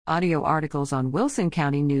Audio articles on Wilson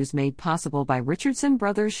County News made possible by Richardson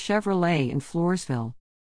Brothers Chevrolet in Floresville.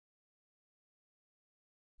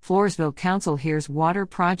 Floresville Council hears water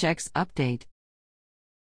projects update.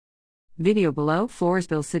 Video below.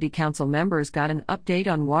 Floresville City Council members got an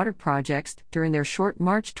update on water projects during their short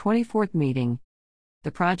March 24th meeting.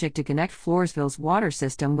 The project to connect Floresville's water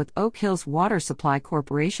system with Oak Hills Water Supply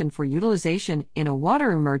Corporation for utilization in a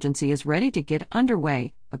water emergency is ready to get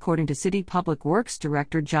underway, according to City Public Works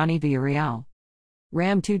Director Johnny Villarreal.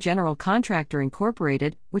 RAM 2 General Contractor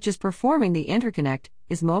Incorporated, which is performing the interconnect,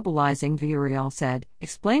 is mobilizing, Villarreal said,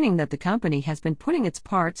 explaining that the company has been putting its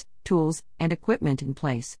parts, tools, and equipment in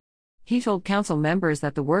place. He told council members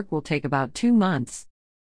that the work will take about 2 months.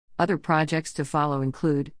 Other projects to follow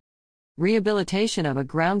include rehabilitation of a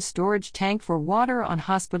ground storage tank for water on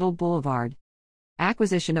Hospital Boulevard,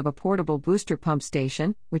 acquisition of a portable booster pump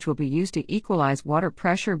station, which will be used to equalize water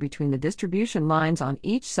pressure between the distribution lines on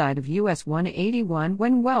each side of US 181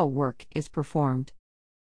 when well work is performed,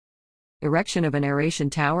 erection of an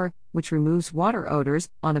aeration tower, which removes water odors,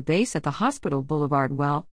 on a base at the Hospital Boulevard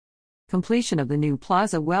well, completion of the new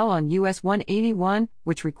plaza well on US 181,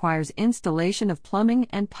 which requires installation of plumbing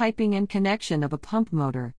and piping and connection of a pump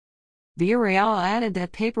motor. Villarreal added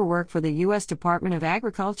that paperwork for the U.S. Department of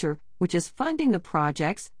Agriculture, which is funding the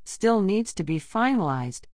projects, still needs to be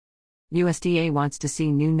finalized. USDA wants to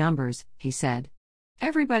see new numbers, he said.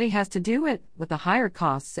 Everybody has to do it, with the higher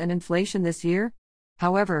costs and inflation this year.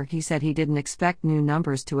 However, he said he didn't expect new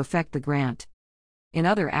numbers to affect the grant. In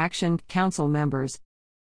other action, council members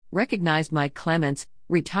recognized Mike Clements,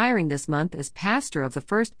 retiring this month as pastor of the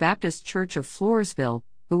First Baptist Church of Floresville,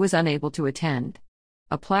 who was unable to attend.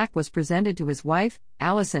 A plaque was presented to his wife,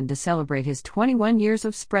 Allison, to celebrate his 21 years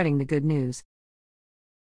of spreading the good news.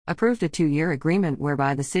 Approved a 2-year agreement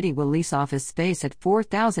whereby the city will lease office space at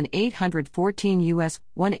 4814 US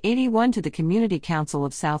 181 to the Community Council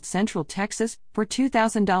of South Central Texas for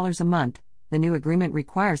 $2,000 a month. The new agreement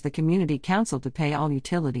requires the Community Council to pay all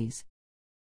utilities.